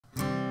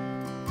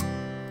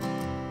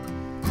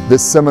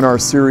This seminar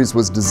series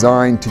was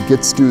designed to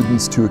get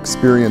students to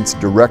experience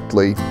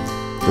directly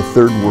the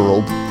third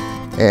world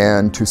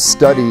and to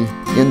study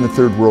in the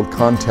third world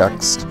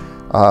context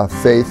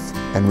faith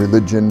and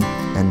religion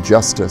and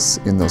justice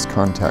in those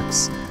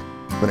contexts.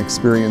 An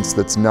experience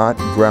that's not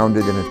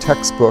grounded in a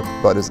textbook,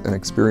 but is an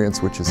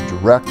experience which is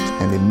direct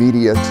and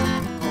immediate.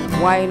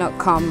 Why not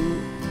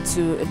come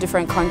to a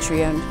different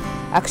country and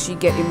actually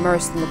get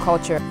immersed in the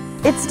culture?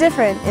 It's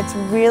different. It's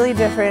really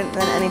different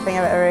than anything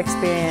I've ever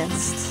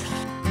experienced.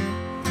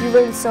 You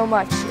learn so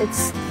much.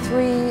 It's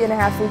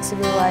 3.5 weeks of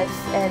your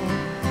life,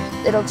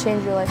 and it'll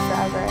change your life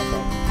forever, I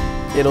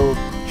think. It'll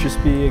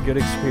just be a good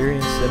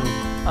experience,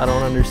 and I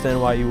don't understand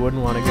why you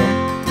wouldn't want to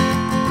go.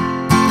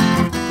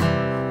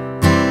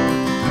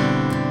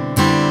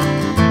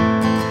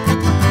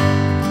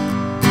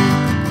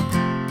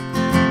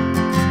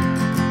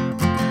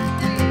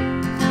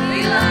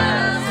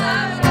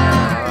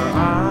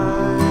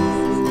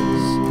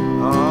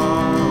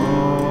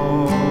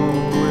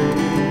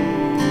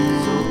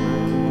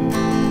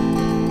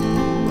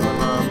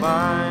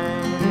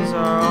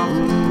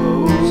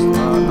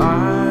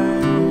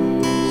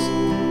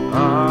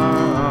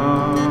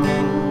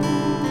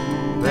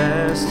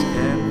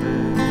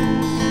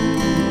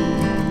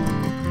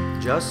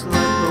 Just like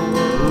the